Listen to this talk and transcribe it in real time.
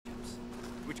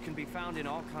which can be found in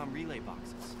all comm relay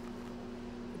boxes.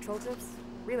 Control chips?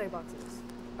 Relay boxes.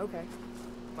 Okay.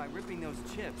 By ripping those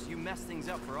chips, you mess things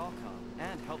up for Allcom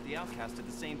and help the outcast at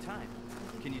the same time.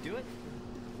 Can you do it?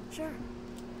 Sure.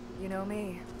 You know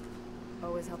me.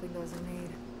 Always helping those in need.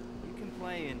 You can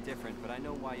play indifferent, but I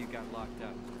know why you got locked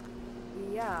up.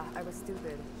 Yeah, I was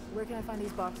stupid. Where can I find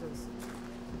these boxes?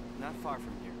 Not far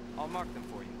from here. I'll mark them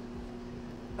for you.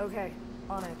 Okay,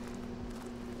 on it.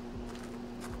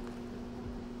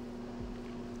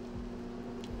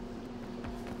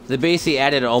 They basically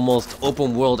added an almost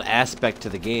open world aspect to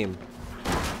the game.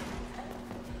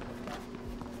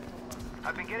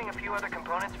 I've been getting a few other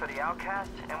components for the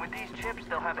Outcast, and with these chips,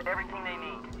 they'll have everything they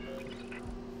need.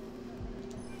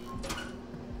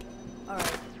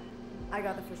 Alright, I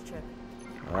got the first chip.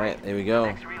 Alright, there we go. The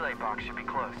next relay box should be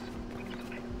close.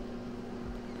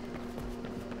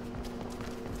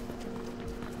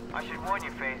 I should warn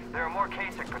you, Faith, there are more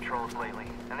Kasich patrols lately,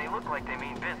 and they look like they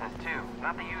mean business too,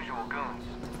 not the usual goons.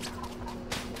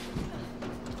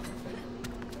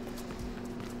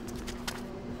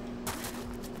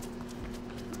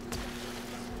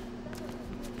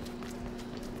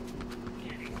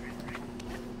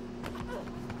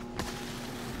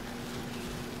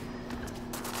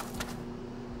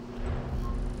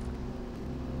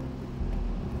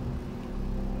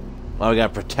 Oh, we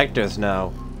got protectors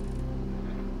now.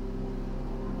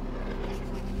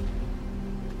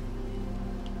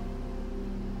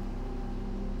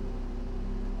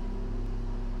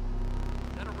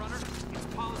 Is that a runner? It's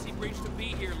policy breach to be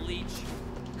here, Leech.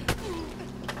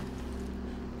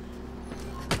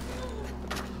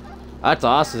 That's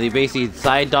awesome. He basically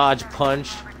side dodge punch.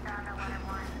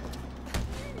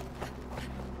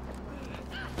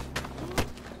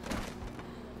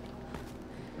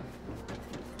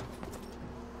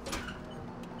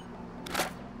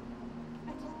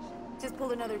 Just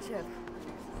pulled another chip.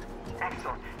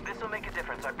 Excellent. This will make a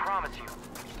difference, I promise you.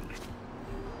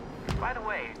 By the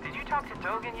way, did you talk to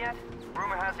Dogen yet?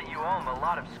 Rumor has it you owe him a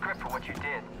lot of script for what you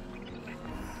did.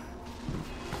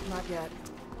 Not yet.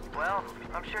 Well,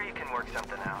 I'm sure you can work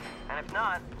something out. And if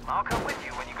not, I'll come with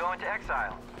you when you go into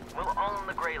exile. We'll own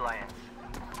the Grey Lands.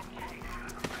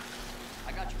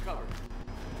 I got you covered.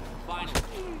 Finally.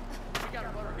 We got a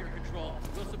runner here in control.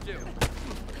 We'll subdue.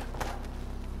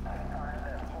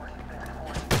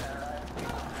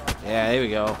 Yeah, there we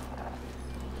go.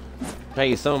 Try to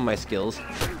use some of my skills.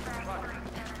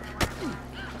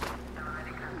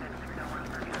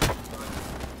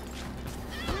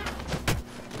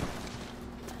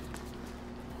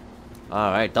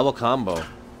 Alright, double combo.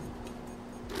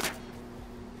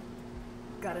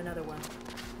 Got another one.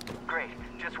 Great.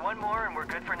 Just one more and we're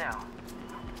good for now.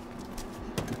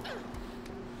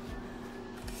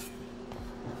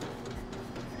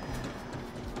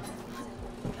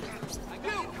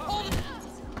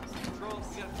 Control,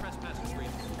 we got a trespasser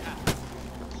street.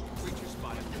 Breacher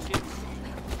spotted.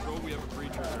 Control, we have a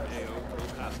breacher from AO. Go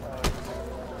past.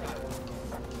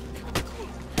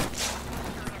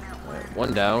 Alright,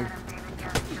 one down.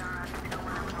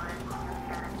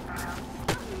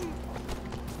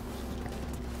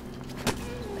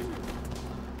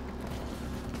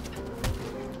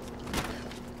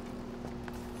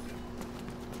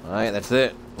 Alright, that's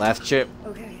it. Last chip.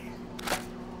 Okay.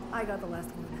 I got the last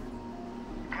one.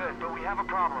 Good, but we have a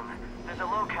problem. There's a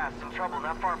low-cast in trouble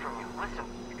not far from you. Listen.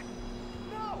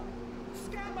 No!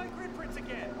 Scan my grid prints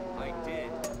again! I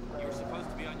did. You were supposed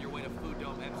to be on your way to Food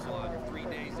Dome Epsilon 3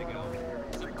 days ago.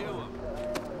 Subdue him.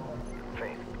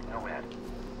 Faith, Nomad.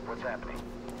 What's happening?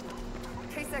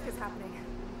 Kasich is happening.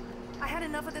 I had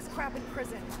enough of this crap in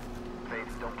prison.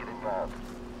 Faith, don't get involved.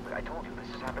 Look, I told you this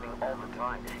is happening all the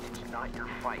time. It's not your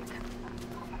fight.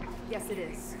 Yes, it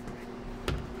is.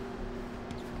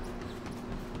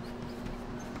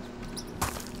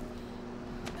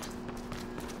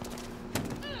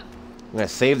 I'm gonna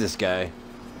save this guy.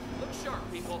 Look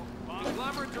sharp, people.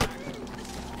 Conglomerate direct.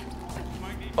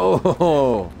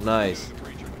 Oh, nice.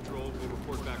 Breacher control will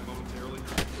report back momentarily.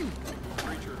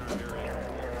 Breacher in our area.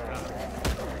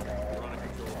 We're on a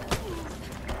control.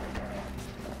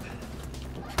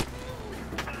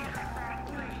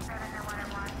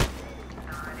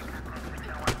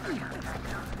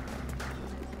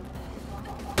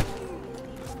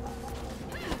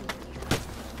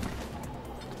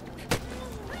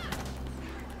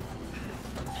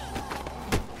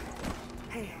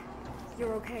 Hey,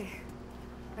 you're okay.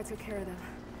 I took care of them.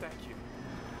 Thank you.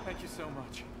 Thank you so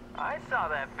much. I saw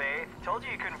that, Faith. Told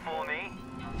you you couldn't fool me.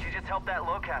 She just helped that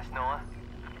low-cast, Noah.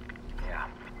 Yeah.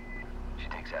 She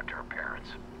takes after her parents.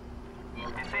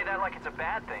 You say that like it's a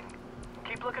bad thing.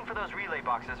 Keep looking for those relay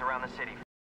boxes around the city.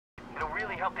 It'll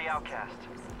really help the outcast.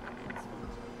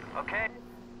 Okay?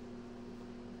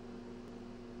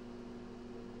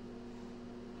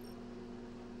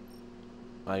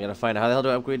 I gotta find out how the hell do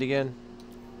I upgrade again?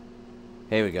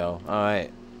 Here we go.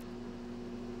 Alright.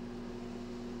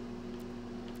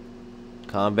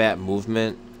 Combat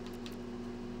movement.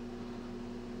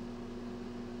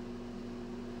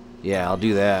 Yeah, I'll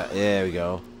do that. There we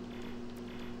go.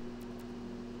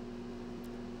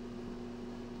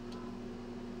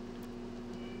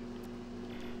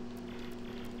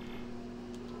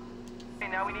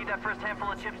 Okay, now we need that first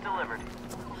handful of chips delivered.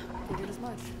 Figured as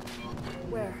much.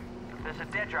 Where? There's a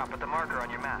dead drop at the marker on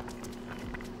your map.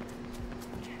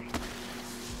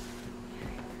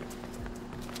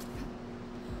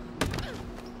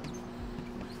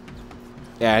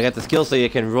 Yeah, I got the skill so you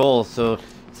can roll, so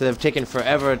instead of taking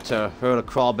forever to her to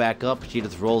crawl back up, she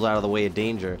just rolls out of the way of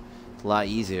danger. It's a lot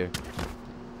easier.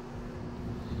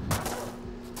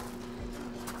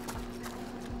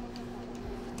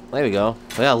 There we go.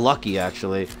 I got lucky,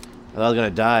 actually. I thought I was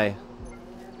gonna die.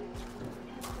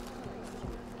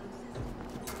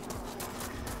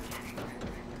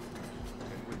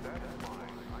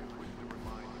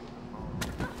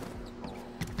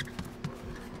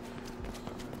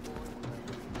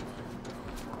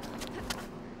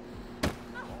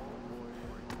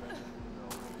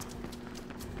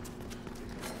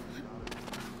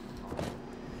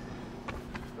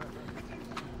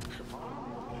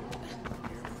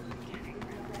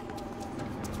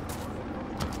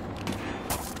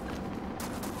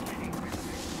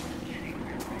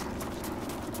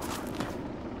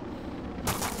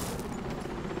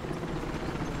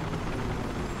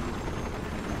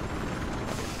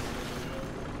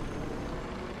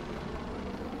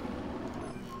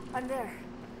 I'm there.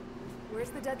 Where's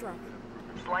the dead drop?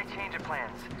 Slight change of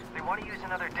plans. They want to use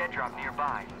another dead drop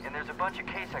nearby, and there's a bunch of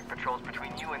KSEC patrols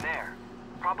between you and there.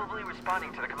 Probably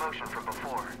responding to the commotion from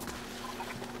before.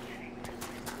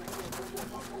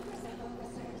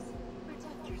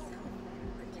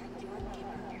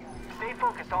 Stay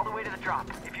focused all the way to the drop.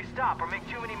 If you stop or make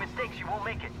too many mistakes, you won't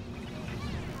make it.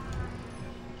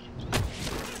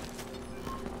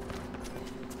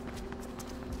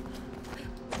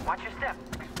 Watch your step.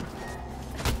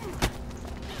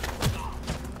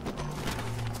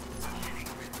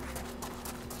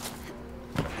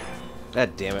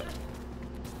 God damn it.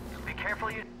 Be careful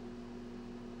you...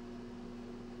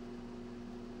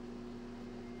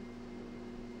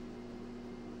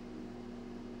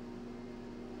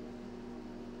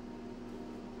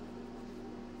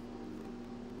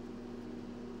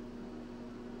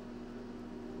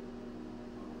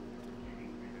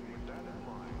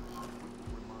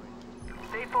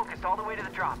 Stay focused all the way to the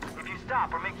drop. If you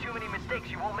stop or make too many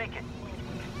mistakes, you won't make it.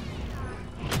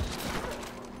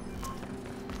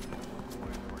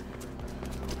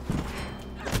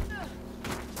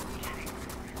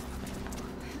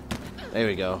 There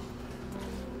we go.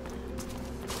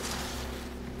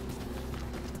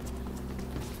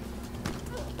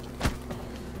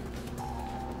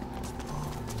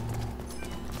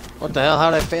 What the hell?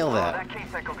 How did I fail that? That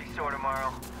case will be sore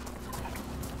tomorrow.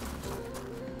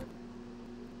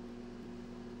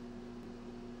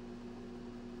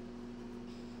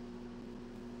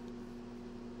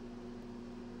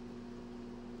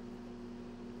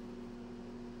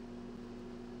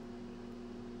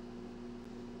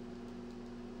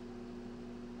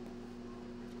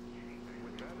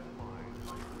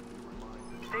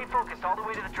 Stay focused all the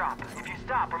way to the drop. If you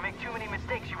stop or make too many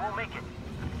mistakes, you won't make it.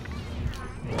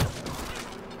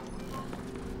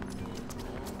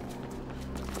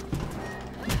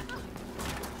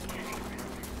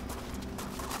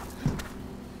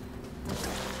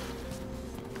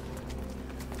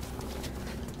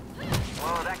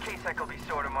 Whoa, that case will be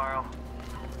sore tomorrow.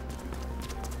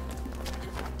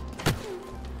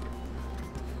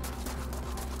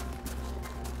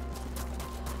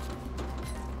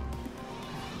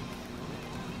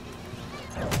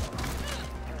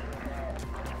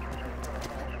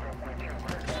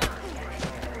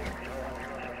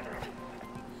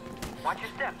 Watch your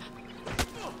step.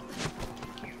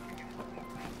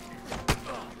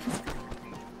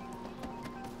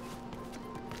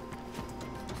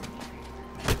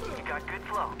 You got good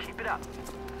flow. Keep it up.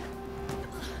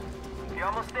 You're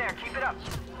almost there. Keep it up.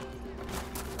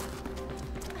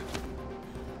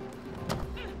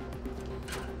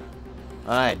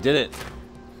 Alright, did it.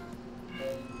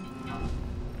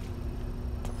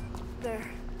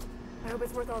 There. I hope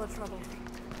it's worth all the trouble.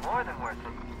 More than worth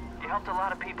it. You helped a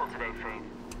lot of people today, Faith.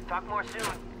 Talk more soon.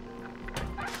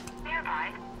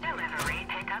 Nearby, delivery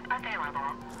pickup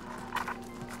available.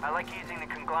 I like using the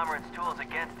conglomerate's tools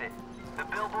against it.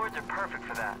 The billboards are perfect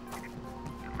for that.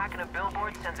 Hacking a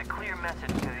billboard sends a clear message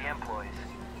to the employees.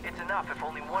 It's enough if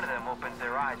only one of them opens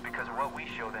their eyes because of what we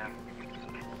show them.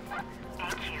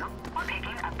 Thank you for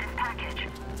picking up this package.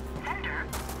 Sender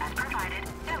has provided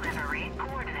delivery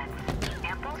coordinates.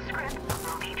 Ample script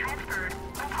will be transferred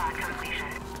upon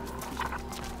completion.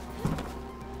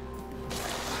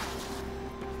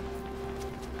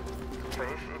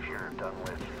 Faith, if you're done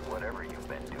with whatever you've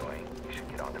been doing, you should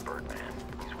get on to Birdman.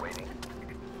 He's waiting.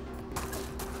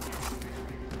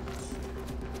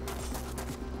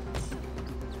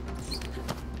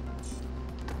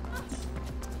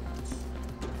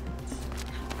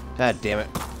 God damn it.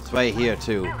 It's right here,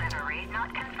 too. Delivery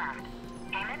not confirmed.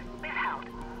 Payment withheld.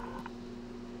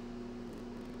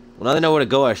 Well, now they know where to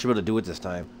go, I should be able to do it this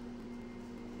time.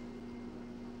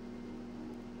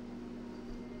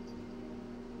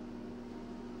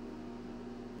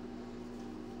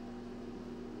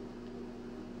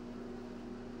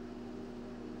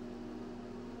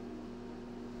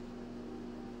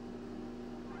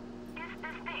 Is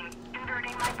this thing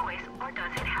converting my voice, or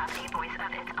does it have a voice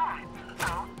of its own?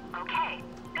 Oh, okay.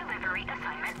 Delivery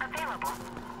assignment available.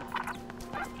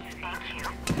 Thank you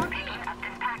for picking up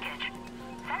this package.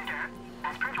 Sender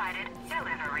has provided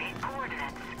delivery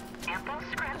coordinates. Ample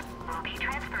script will be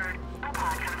transferred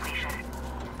upon completion.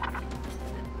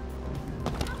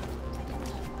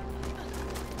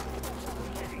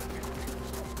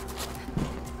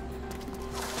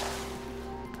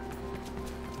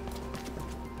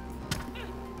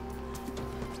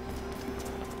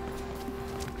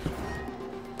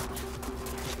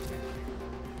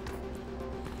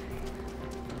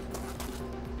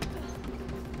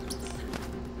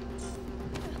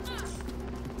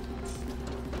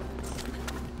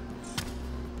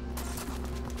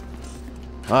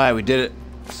 Alright, we did it.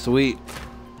 Sweet.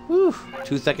 Whew.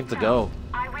 2 seconds to go.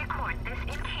 I record this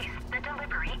in case the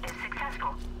delivery is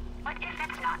successful. But if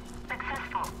it's not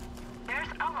successful, there's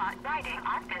a lot riding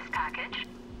on this package.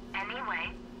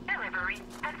 Anyway, delivery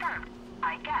confirmed.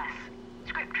 I guess.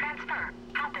 Script transfer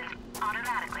happens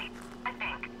automatically, I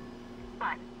think.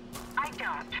 But I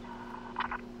don't.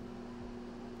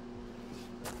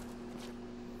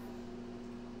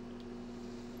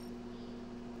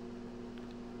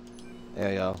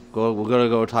 There you go. We're gonna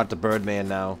go talk to Birdman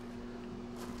now.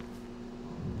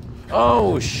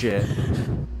 Oh shit.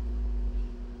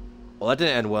 Well, that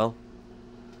didn't end well.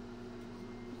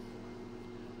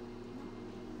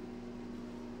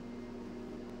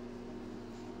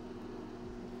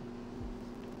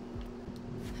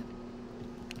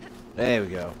 There we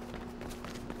go.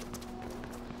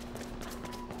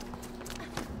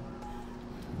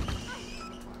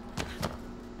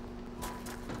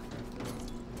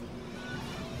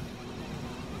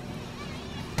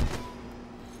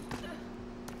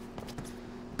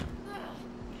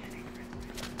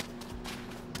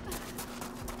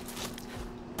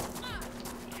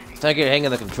 I can hang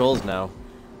on the controls now.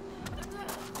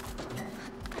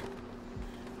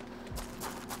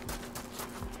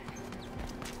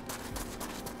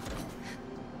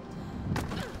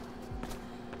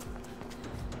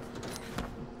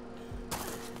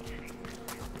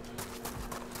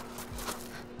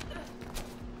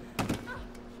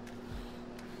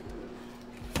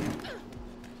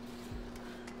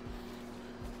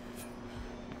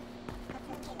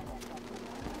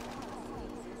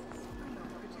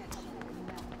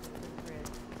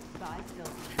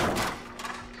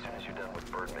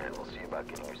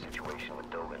 Getting your situation with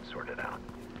Dogan sorted out.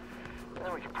 And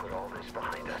then we can put all this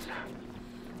behind us.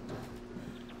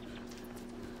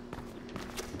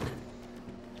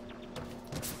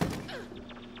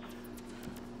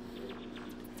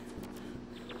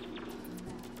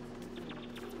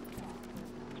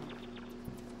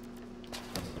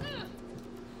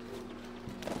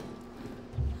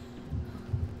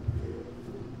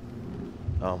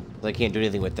 Oh, they can't do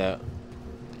anything with that.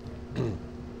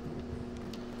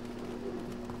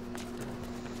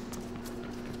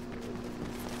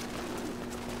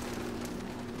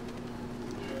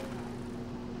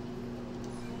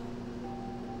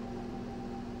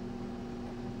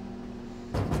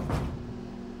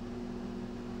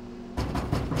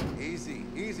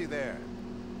 Easy there.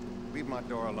 Leave my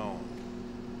door alone.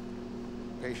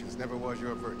 Patience never was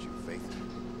your virtue, Faith.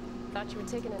 Thought you were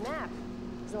taking a nap.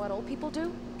 Isn't that what old people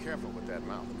do? Careful with that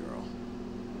mouth, girl.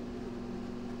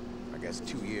 I guess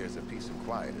 2 years of peace and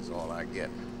quiet is all I get.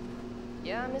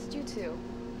 Yeah, I missed you too.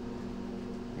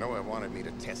 Noah wanted me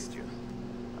to test you.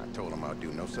 I told him I'd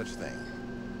do no such thing.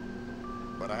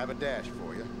 But I have a dash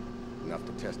for you. Enough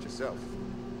to test yourself.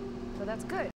 So that's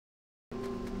good.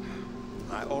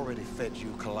 I already fed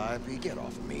you, Calliope. Get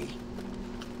off me.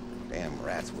 Damn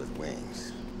rats with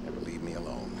wings. Never leave me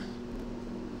alone.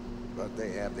 But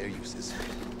they have their uses.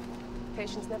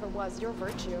 Patience never was your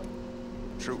virtue.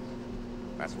 True.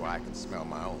 That's why I can smell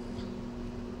my own.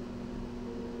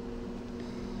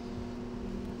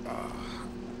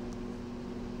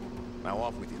 Now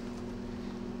off with you.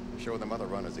 Show them other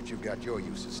runners that you've got your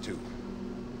uses too.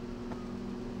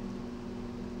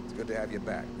 It's good to have you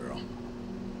back, girl.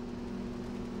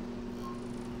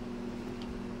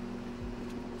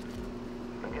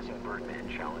 I'm guessing Birdman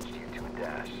challenged you to a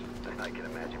dash, and I can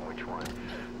imagine which one.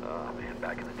 Oh man,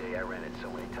 back in the day I ran it so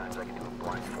many times I could do it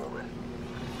blindfolded.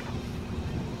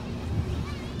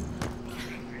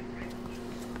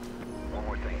 One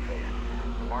more thing, Faith.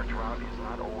 The march route is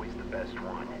not always the best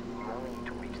one. You only need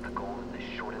to reach the goal in the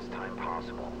shortest time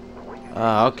possible. The way you do it is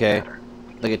Okay. better.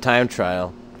 Like a time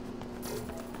trial.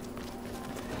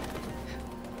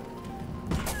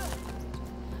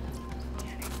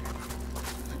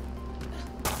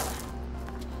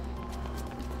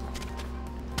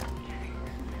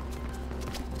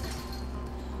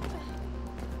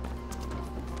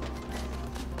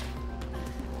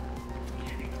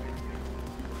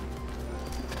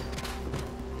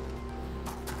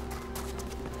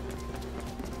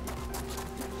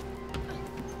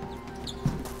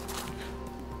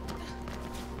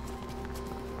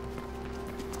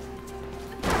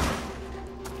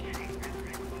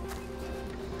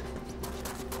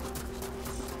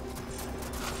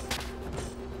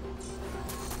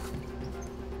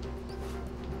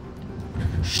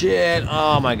 Shit!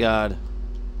 Oh my god.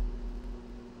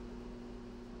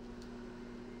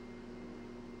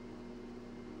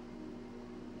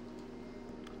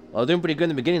 I was doing pretty good in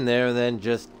the beginning there, and then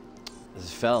just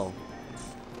fell.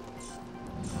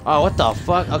 Oh, what the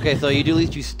fuck? Okay, so you do at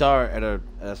least you start at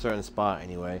a certain spot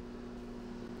anyway.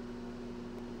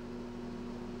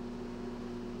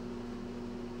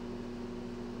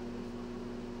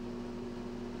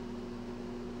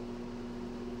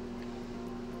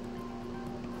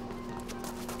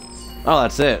 Oh,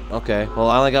 that's it. Okay. Well,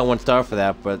 I only got 1 star for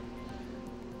that, but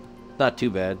not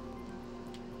too bad.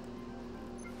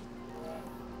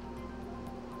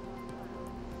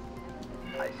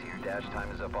 I see your dash time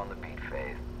is up on the beat,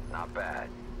 Faith. Not bad.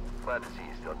 Glad to see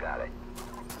you still got it.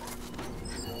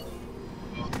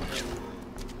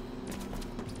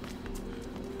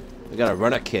 We got a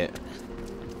runner kit.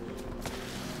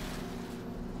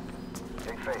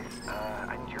 Hey, Faith,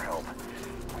 I need your help.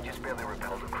 We just barely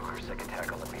repelled a Kruger's second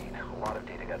attack on the beat. A lot of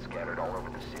data got scattered all over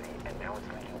the city, and now it's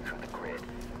leaking through the grid.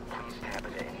 Please tap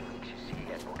into any leaks you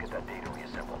see, and we'll get that data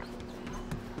reassembled.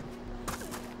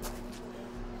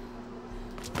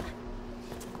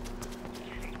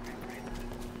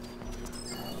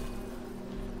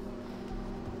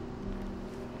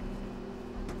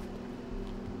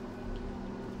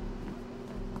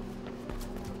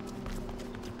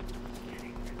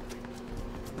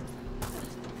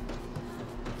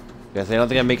 Guess I don't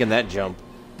think I'm making that jump.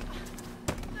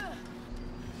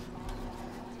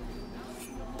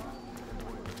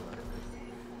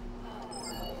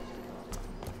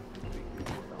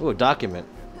 Ooh, a document.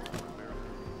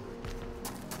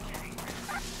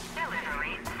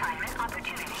 Delivery assignment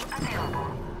opportunity available.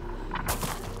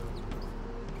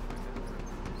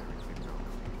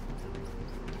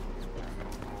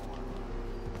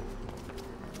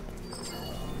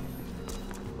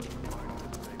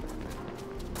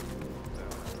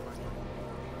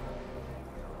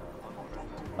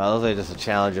 Oh, looks like just a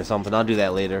challenge or something. I'll do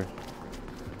that later.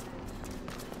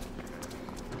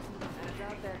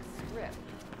 About that script.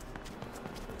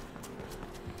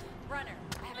 Runner,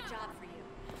 I have a job for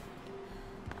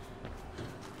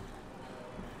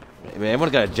you. Man,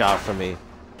 everyone's got a job for me.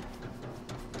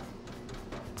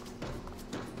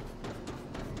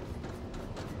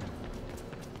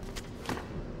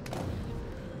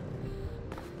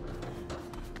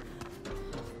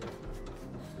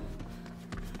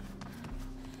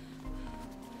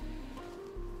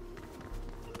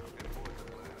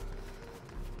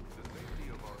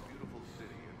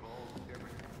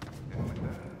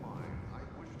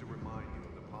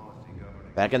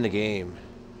 Back in the game.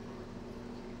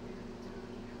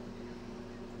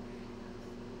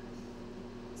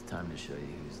 It's time to show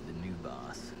you who's the new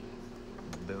boss.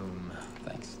 Boom.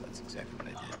 Thanks, that's exactly what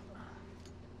I did.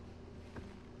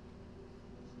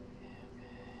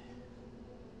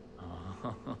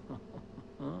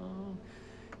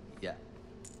 Yeah.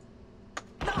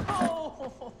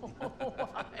 No!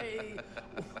 Why?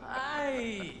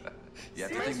 Why? Yeah,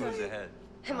 everything moves ahead.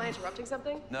 Am I interrupting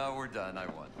something? No, we're done. I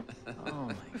won. Oh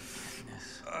my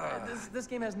goodness. This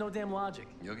game has no damn logic.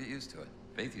 You'll get used to it.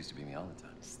 Faith used to beat me all the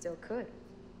time. Still could.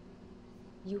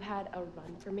 You had a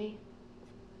run for me?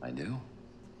 I do.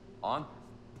 On.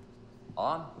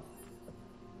 On.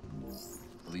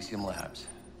 Elysium Labs.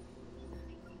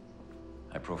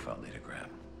 High profile data grab.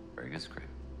 Very good script.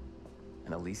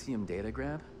 An Elysium data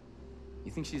grab?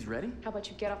 You think she's ready? How about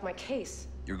you get off my case?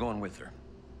 You're going with her.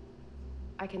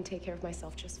 I can take care of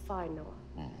myself just fine,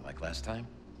 Noah. Like last time?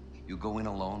 You go in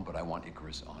alone, but I want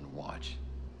Icarus on watch.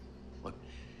 Look,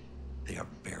 they are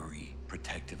very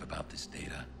protective about this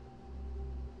data.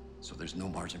 So there's no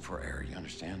margin for error, you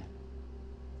understand?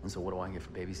 And so what do I get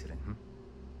for babysitting, hmm?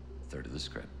 A third of the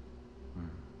script.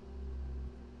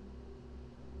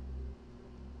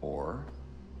 Or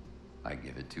I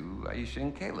give it to Aisha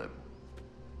and Caleb.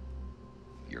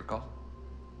 Your call.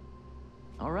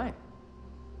 All right.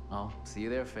 I'll see you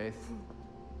there, Faith.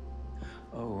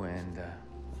 Oh, and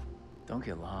don't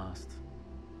get lost.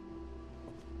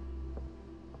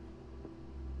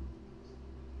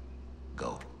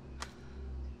 Go.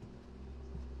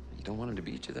 You don't want him to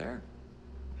beat you there?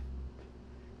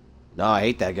 No, I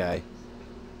hate that guy.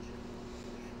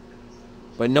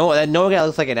 But no, that Noah guy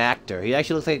looks like an actor. He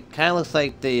actually looks like, kind of looks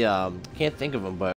like the, can't think of him, but